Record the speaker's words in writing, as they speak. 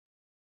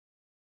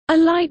A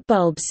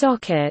lightbulb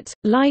socket,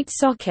 light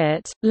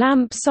socket,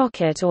 lamp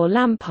socket or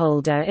lamp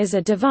holder is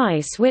a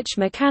device which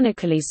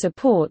mechanically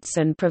supports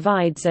and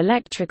provides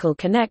electrical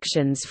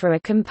connections for a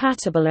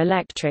compatible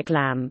electric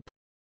lamp.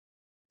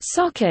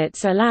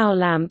 Sockets allow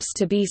lamps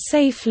to be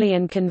safely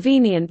and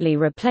conveniently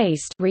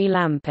replaced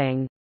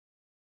relamping.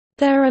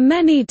 There are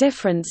many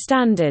different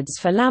standards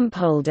for lamp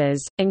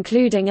holders,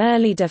 including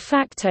early de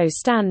facto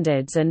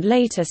standards and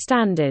later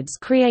standards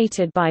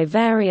created by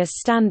various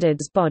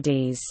standards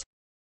bodies.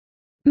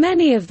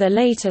 Many of the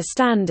later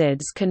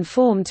standards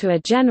conform to a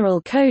general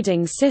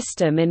coding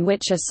system in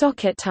which a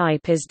socket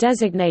type is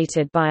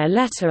designated by a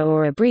letter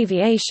or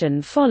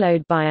abbreviation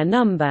followed by a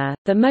number.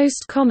 The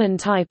most common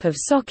type of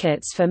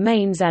sockets for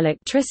mains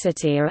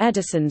electricity are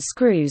Edison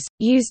screws,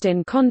 used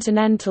in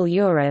continental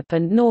Europe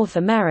and North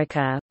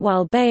America,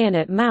 while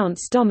bayonet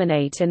mounts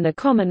dominate in the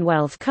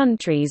Commonwealth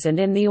countries and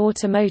in the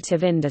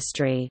automotive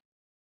industry.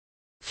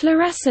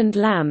 Fluorescent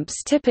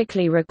lamps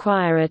typically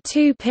require a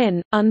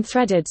 2-pin,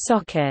 unthreaded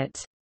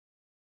socket.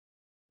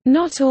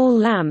 Not all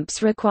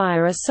lamps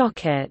require a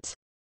socket.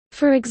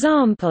 For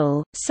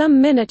example,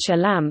 some miniature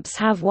lamps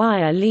have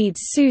wire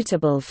leads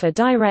suitable for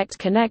direct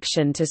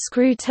connection to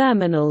screw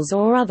terminals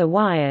or other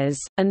wires,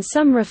 and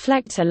some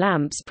reflector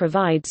lamps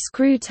provide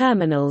screw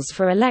terminals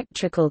for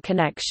electrical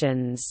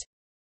connections.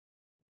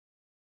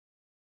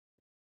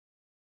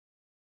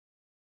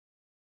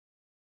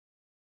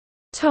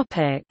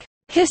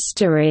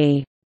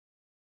 History.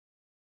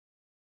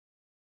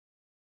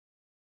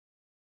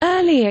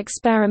 Early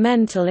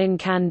experimental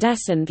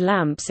incandescent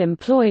lamps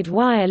employed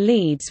wire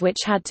leads which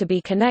had to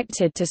be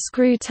connected to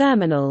screw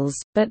terminals,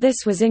 but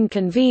this was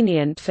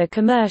inconvenient for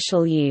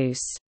commercial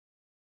use.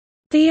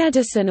 The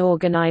Edison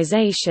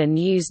organization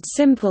used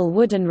simple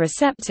wooden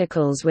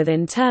receptacles with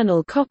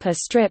internal copper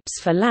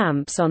strips for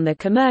lamps on the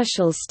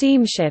commercial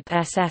steamship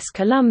SS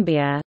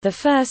Columbia, the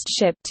first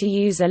ship to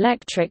use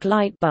electric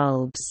light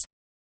bulbs.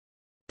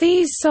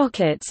 These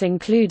sockets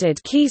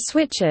included key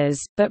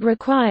switches, but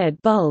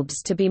required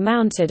bulbs to be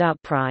mounted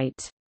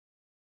upright.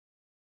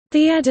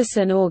 The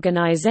Edison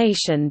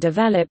organization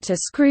developed a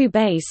screw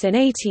base in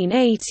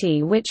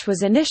 1880 which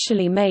was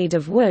initially made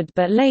of wood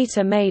but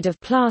later made of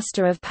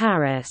plaster of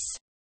Paris.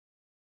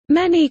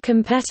 Many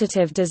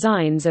competitive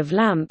designs of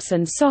lamps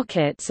and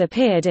sockets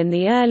appeared in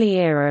the early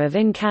era of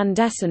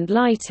incandescent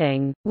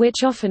lighting,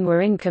 which often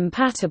were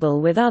incompatible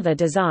with other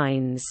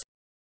designs.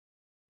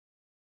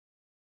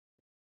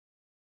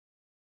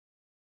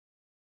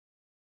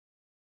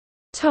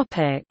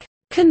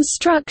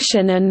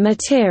 Construction and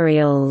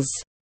materials.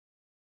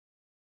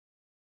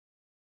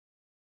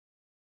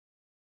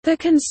 The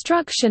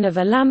construction of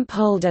a lamp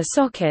holder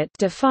socket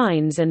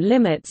defines and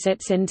limits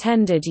its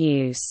intended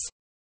use.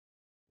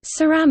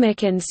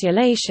 Ceramic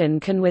insulation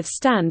can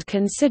withstand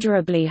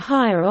considerably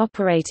higher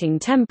operating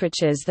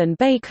temperatures than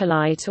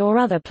bakelite or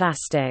other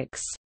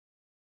plastics.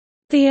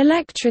 The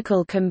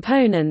electrical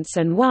components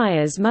and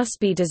wires must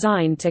be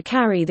designed to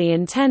carry the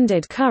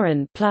intended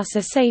current plus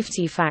a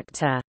safety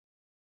factor.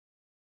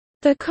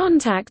 The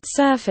contact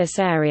surface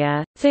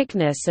area,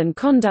 thickness and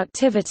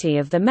conductivity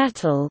of the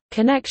metal,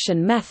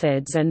 connection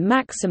methods and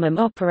maximum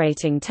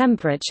operating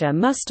temperature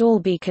must all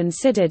be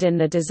considered in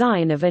the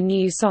design of a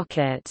new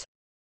socket.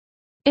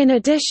 In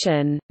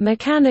addition,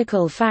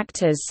 mechanical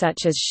factors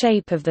such as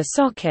shape of the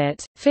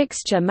socket,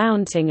 fixture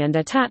mounting and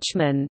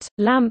attachment,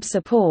 lamp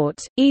support,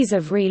 ease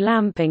of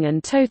relamping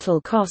and total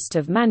cost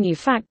of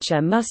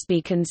manufacture must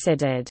be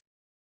considered.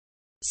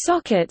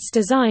 Sockets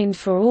designed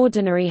for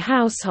ordinary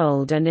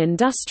household and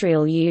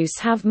industrial use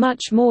have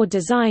much more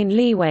design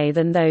leeway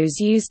than those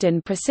used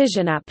in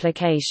precision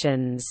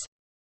applications.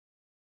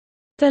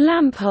 The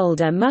lamp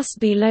holder must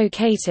be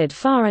located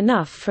far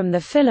enough from the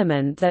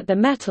filament that the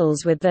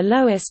metals with the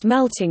lowest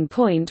melting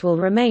point will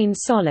remain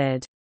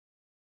solid.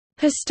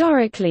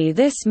 Historically,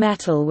 this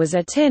metal was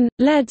a tin,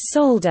 lead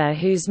solder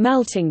whose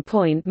melting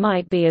point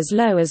might be as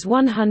low as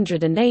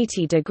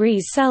 180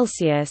 degrees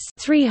Celsius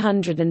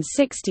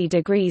 (360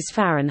 degrees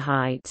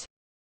Fahrenheit).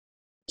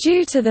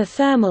 Due to the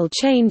thermal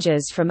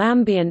changes from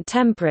ambient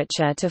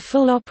temperature to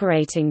full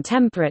operating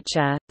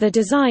temperature, the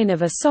design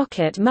of a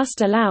socket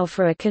must allow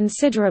for a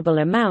considerable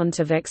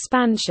amount of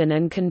expansion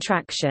and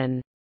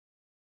contraction.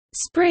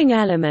 Spring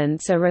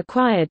elements are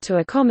required to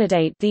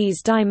accommodate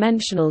these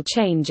dimensional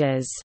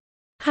changes.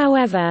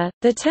 However,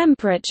 the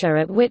temperature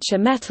at which a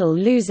metal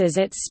loses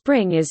its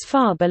spring is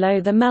far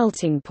below the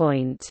melting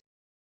point.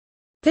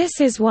 This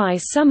is why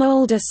some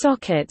older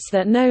sockets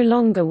that no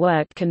longer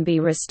work can be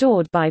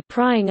restored by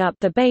prying up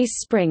the base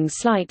spring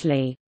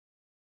slightly.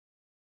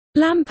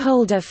 Lamp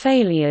holder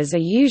failures are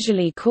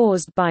usually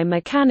caused by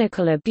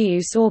mechanical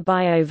abuse or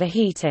by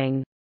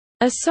overheating.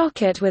 A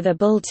socket with a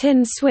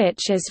built-in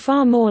switch is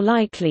far more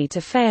likely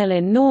to fail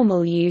in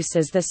normal use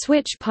as the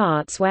switch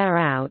parts wear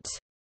out.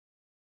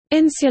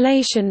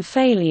 Insulation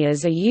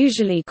failures are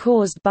usually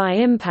caused by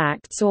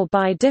impacts or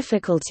by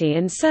difficulty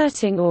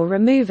inserting or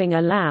removing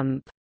a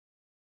lamp.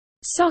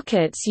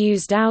 Sockets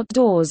used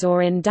outdoors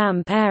or in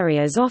damp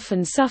areas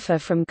often suffer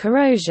from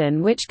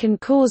corrosion which can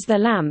cause the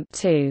lamp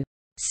to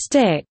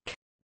stick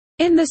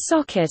in the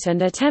socket,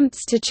 and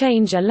attempts to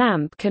change a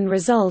lamp can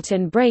result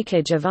in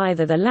breakage of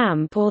either the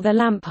lamp or the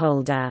lamp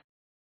holder.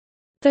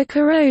 The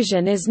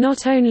corrosion is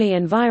not only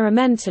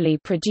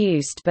environmentally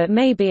produced but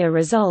may be a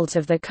result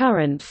of the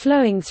current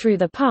flowing through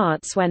the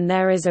parts when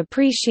there is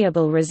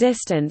appreciable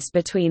resistance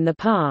between the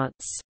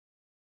parts.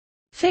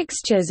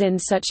 Fixtures in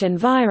such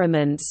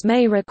environments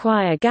may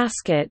require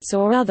gaskets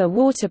or other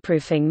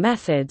waterproofing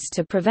methods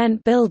to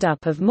prevent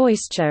buildup of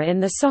moisture in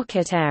the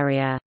socket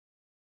area.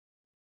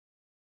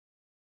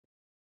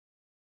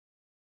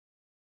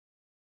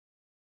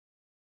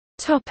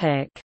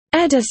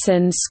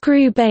 Edison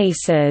screw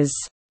bases.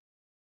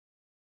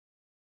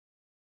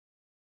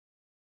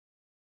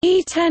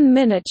 E10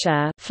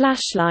 miniature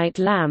flashlight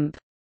lamp,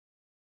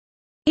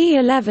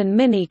 E11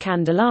 mini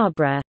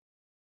candelabra,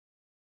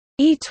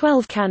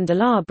 E12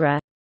 candelabra,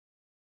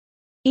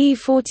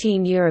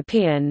 E14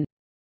 European,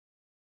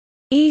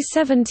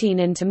 E17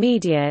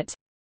 intermediate,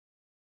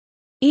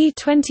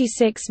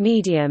 E26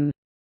 medium,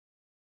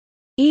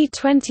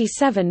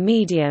 E27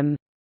 medium,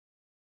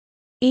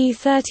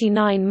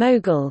 E39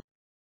 mogul,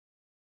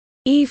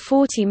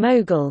 E40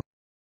 mogul.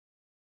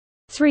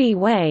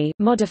 Three-way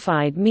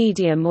modified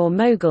medium or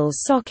mogul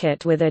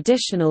socket with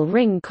additional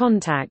ring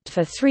contact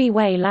for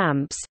three-way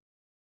lamps.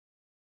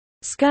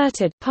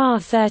 Skirted par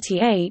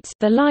 38,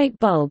 the light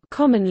bulb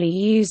commonly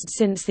used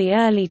since the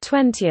early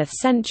 20th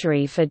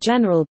century for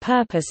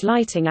general-purpose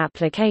lighting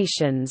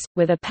applications,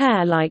 with a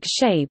pear-like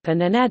shape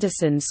and an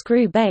Edison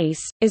screw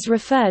base, is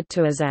referred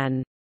to as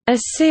a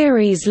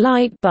series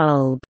light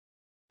bulb.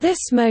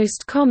 This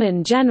most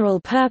common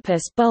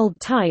general-purpose bulb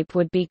type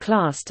would be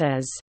classed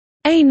as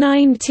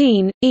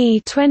A19,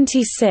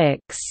 E26,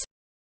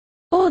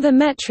 or the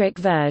metric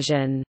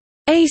version,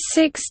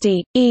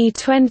 A60,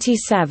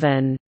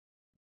 E27.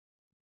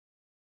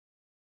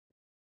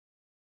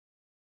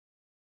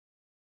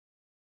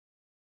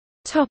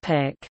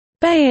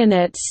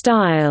 Bayonet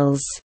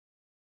styles.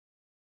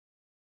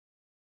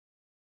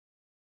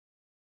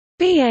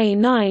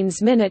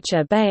 BA9's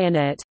miniature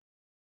bayonet,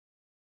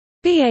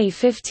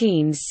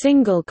 BA15's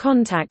single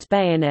contact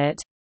bayonet,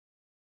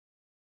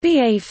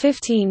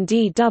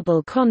 BA15D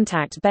double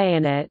contact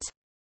bayonet,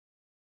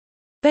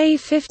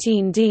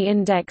 BA15D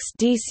indexed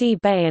DC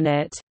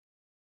bayonet,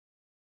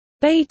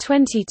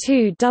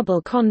 BA22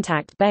 double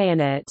contact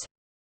bayonet,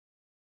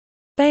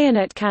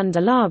 bayonet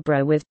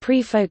candelabra with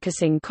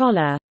prefocusing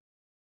collar,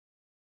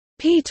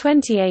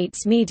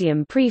 P28's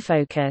medium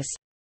prefocus,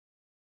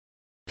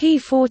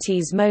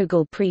 P40's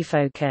mogul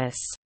prefocus.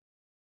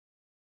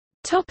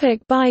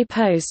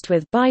 Bi-post.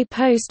 With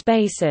bi-post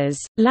bases,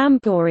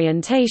 lamp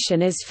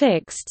orientation is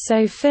fixed,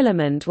 so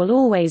filament will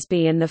always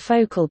be in the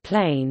focal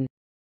plane.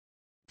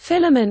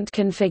 Filament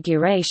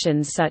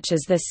configurations such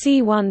as the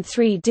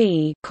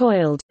C13D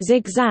coiled,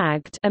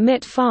 zigzagged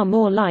emit far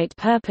more light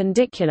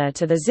perpendicular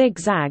to the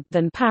zigzag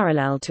than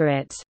parallel to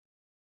it.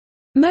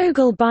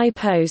 Mogul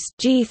bipost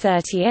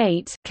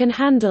G38 can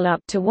handle up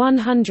to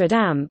 100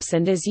 amps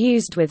and is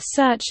used with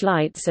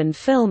searchlights and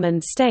film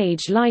and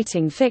stage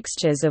lighting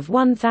fixtures of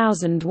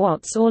 1000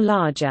 watts or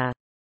larger.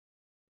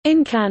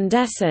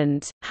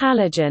 Incandescent,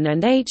 halogen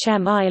and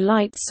HMI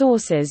light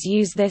sources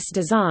use this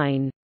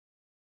design.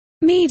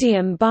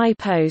 Medium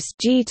bipost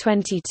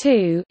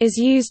G22 is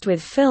used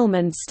with film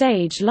and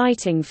stage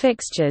lighting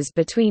fixtures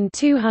between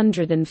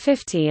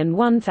 250 and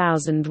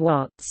 1000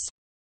 watts.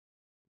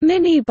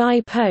 Mini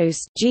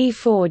bipost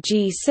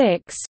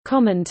G4-G6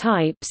 common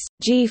types,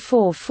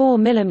 G4 4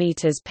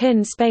 mm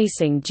pin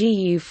spacing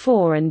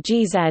GU4 and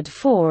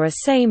GZ4 are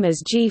same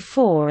as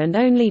G4 and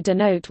only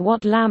denote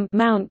what lamp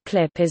mount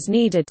clip is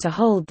needed to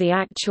hold the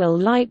actual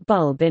light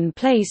bulb in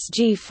place.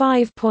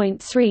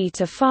 G5.3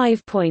 to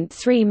 5.3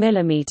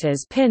 mm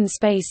pin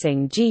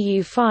spacing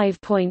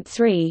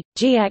GU5.3,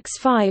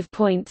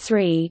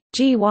 GX5.3,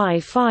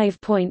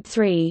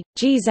 GY5.3,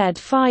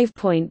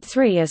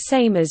 GZ5.3 are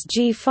same as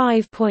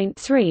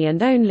G5.3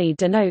 and only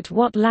denote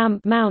what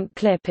lamp mount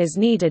clip is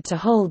needed to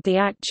hold the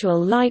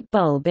actual light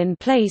bulb in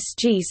place.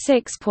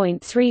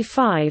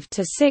 G6.35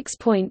 to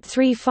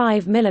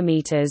 6.35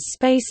 mm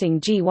spacing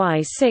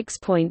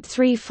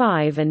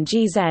GY6.35 and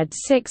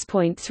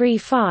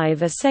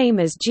GZ6.35 are same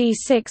as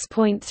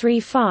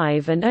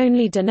G6.35 and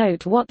only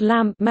denote what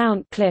lamp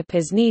mount clip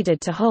is needed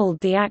to hold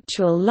the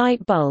actual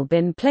light bulb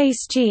in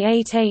place.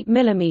 G8 8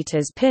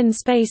 mm pin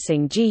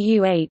spacing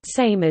GU8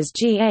 same as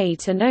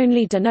G8 and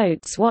only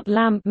denotes what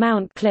lamp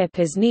mount clip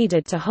is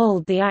needed to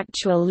hold the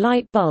actual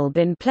light bulb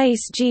in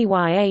place.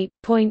 GY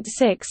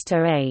 8.6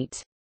 to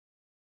 8.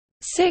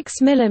 6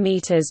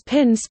 mm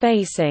pin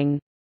spacing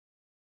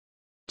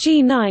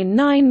G9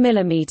 9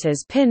 mm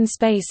pin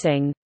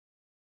spacing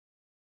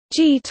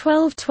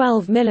G12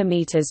 12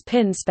 mm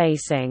pin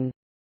spacing.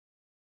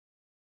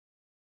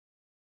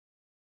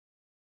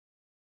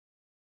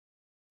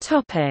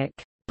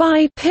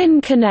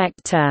 Bi-pin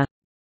connector.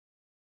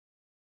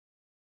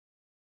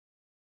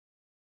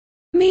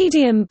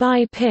 Medium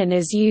bi-pin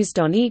is used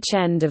on each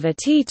end of a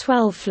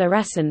T12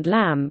 fluorescent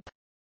lamp.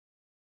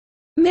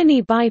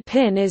 Mini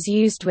bi-pin is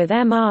used with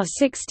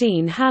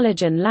MR16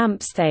 halogen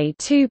lamps. The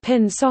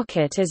 2-pin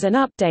socket is an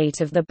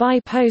update of the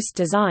bi-post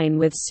design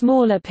with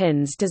smaller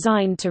pins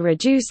designed to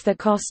reduce the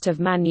cost of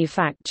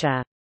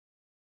manufacture.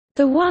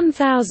 The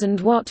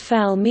 1000-watt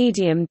FEL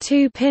medium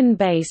 2-pin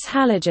base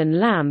halogen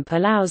lamp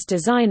allows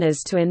designers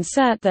to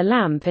insert the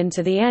lamp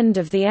into the end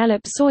of the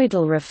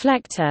ellipsoidal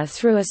reflector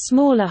through a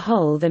smaller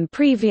hole than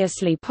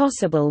previously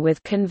possible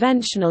with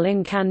conventional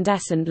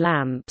incandescent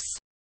lamps.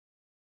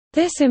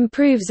 This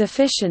improves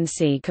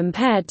efficiency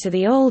compared to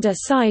the older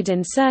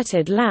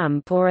side-inserted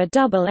lamp or a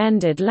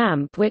double-ended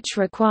lamp which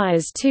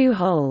requires 2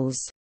 holes.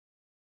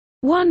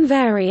 One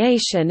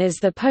variation is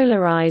the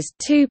polarized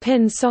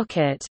 2-pin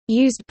socket,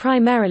 used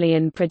primarily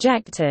in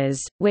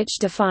projectors, which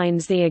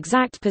defines the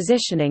exact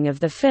positioning of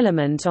the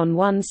filament on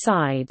one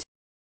side.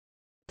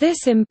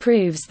 This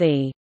improves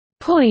the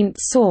point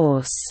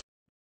source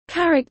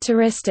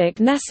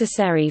characteristic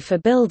necessary for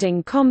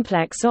building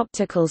complex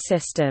optical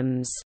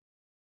systems.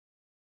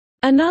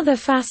 Another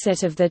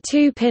facet of the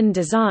 2-pin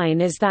design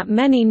is that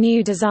many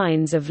new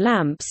designs of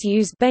lamps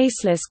use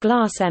baseless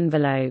glass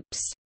envelopes.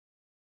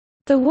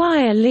 The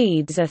wire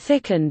leads are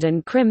thickened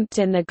and crimped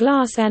in the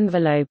glass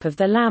envelope of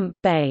the lamp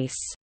base.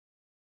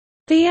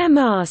 The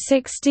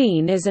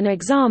MR16 is an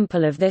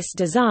example of this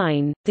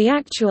design. The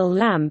actual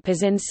lamp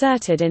is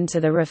inserted into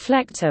the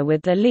reflector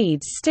with the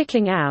leads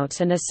sticking out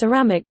and a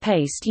ceramic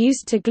paste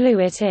used to glue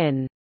it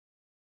in.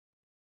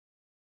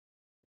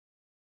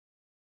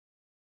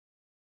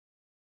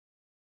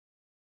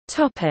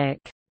 Topic: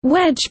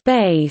 Wedge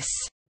base.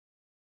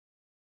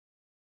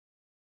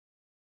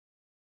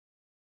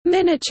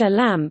 Miniature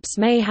lamps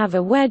may have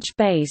a wedge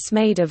base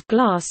made of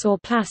glass or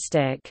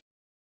plastic.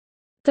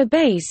 The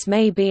base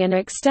may be an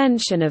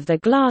extension of the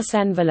glass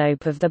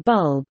envelope of the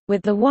bulb,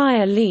 with the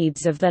wire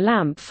leads of the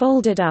lamp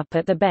folded up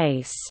at the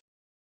base.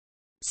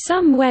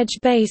 Some wedge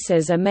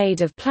bases are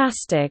made of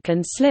plastic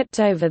and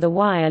slipped over the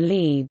wire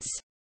leads.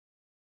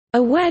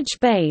 A wedge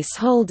base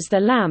holds the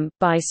lamp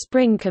by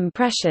spring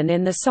compression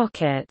in the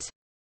socket.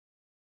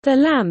 The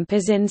lamp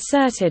is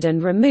inserted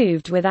and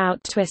removed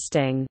without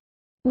twisting.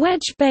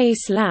 Wedge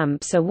base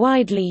lamps are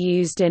widely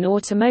used in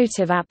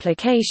automotive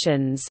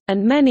applications,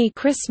 and many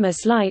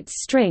Christmas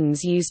lights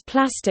strings use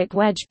plastic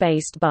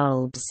wedge-based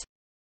bulbs.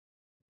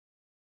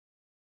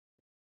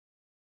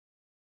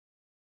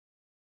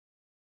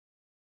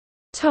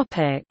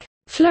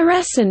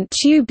 Fluorescent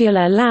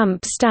tubular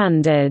lamp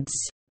standards.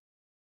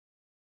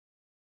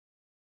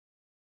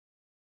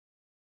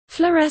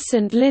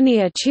 Fluorescent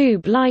linear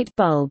tube light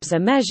bulbs are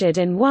measured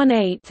in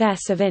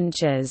 1/8 of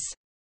inches.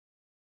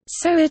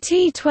 So a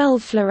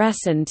T12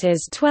 fluorescent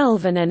is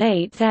 12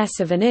 1/8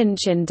 of an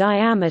inch in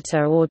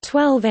diameter, or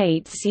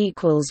 12/8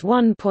 equals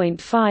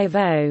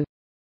 1.50.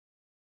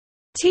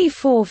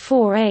 T4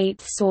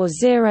 4/8 or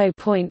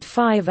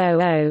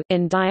 0.500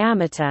 in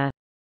diameter.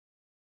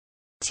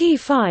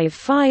 T5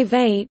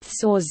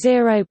 5/8 or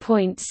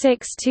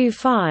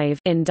 0.625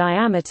 in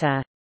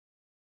diameter.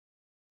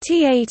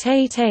 T8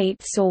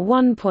 8/8 or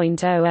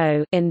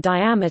 1.00 in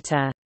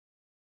diameter.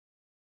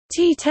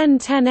 T10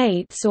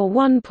 10/8 or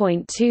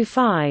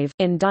 1.25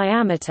 in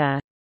diameter.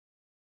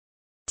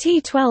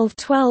 T12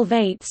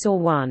 12/8 or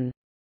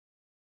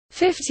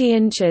 1.50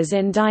 inches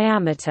in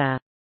diameter.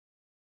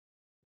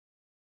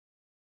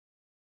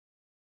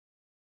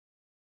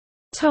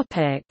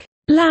 Topic: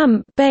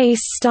 Lamp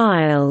base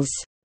styles.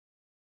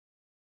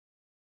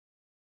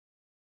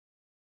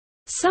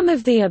 Some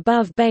of the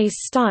above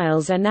base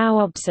styles are now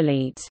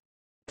obsolete.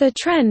 The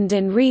trend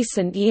in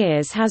recent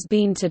years has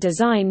been to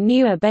design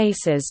newer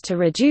bases to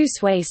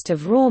reduce waste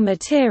of raw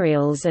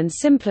materials and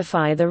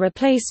simplify the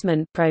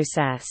replacement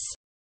process.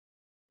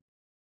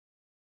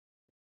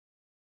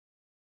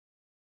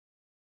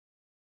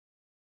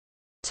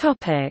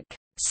 Topic: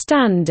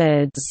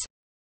 Standards.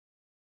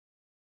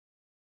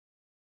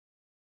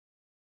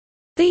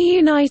 The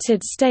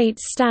United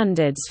States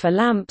standards for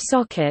lamp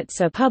sockets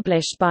are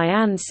published by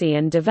ANSI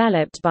and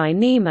developed by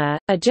NEMA,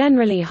 are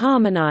generally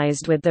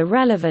harmonized with the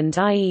relevant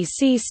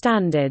IEC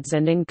standards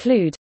and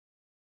include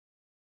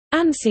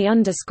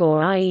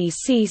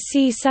ANSI_IEC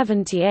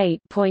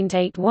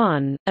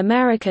C78.81,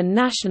 American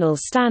National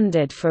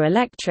Standard for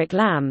Electric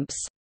Lamps,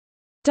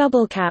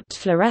 double-capped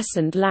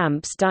fluorescent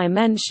lamps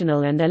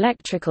dimensional and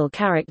electrical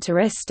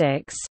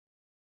characteristics,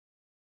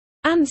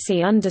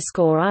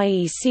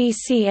 ANSI_IEC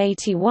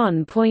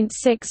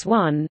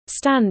C81.61,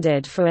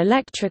 Standard for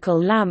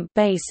Electrical Lamp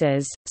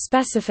Bases,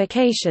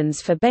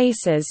 Specifications for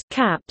Bases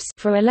caps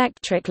for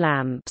electric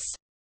lamps.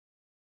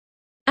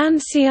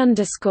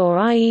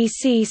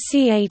 ANSI_IEC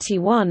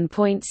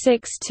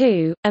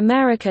C81.62,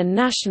 American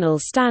National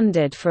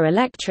Standard for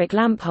Electric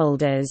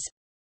Lampholders.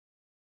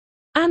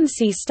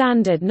 ANSI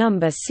Standard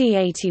Number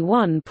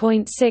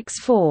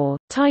C81.64,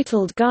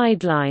 titled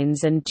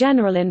Guidelines and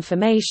General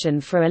Information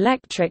for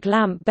Electric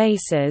Lamp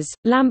Bases,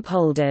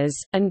 Lampholders,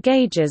 and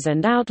Gauges,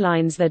 and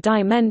outlines the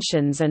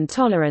dimensions and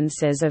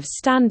tolerances of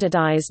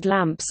standardized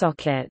lamp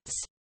sockets.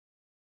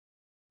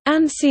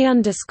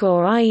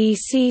 ANSI_IEC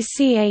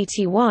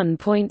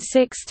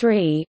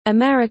C81.63,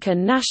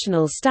 American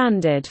National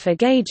Standard for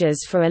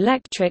Gauges for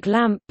Electric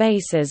Lamp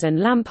Bases and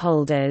Lamp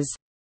Holders.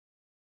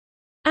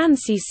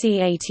 ANSI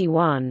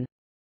C81.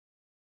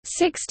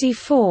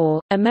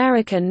 64,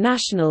 American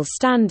National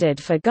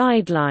Standard for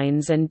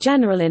Guidelines and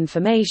General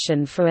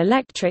Information for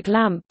Electric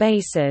Lamp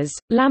Bases,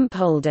 Lamp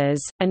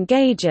Holders, and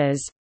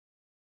Gauges.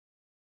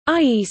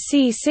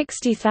 IEC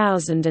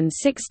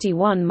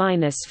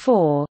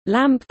 60061-4,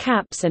 lamp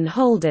caps and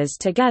holders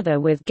together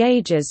with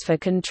gauges for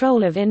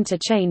control of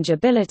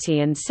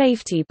interchangeability and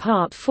safety.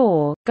 Part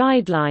 4,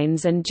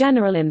 Guidelines and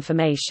General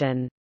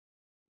Information.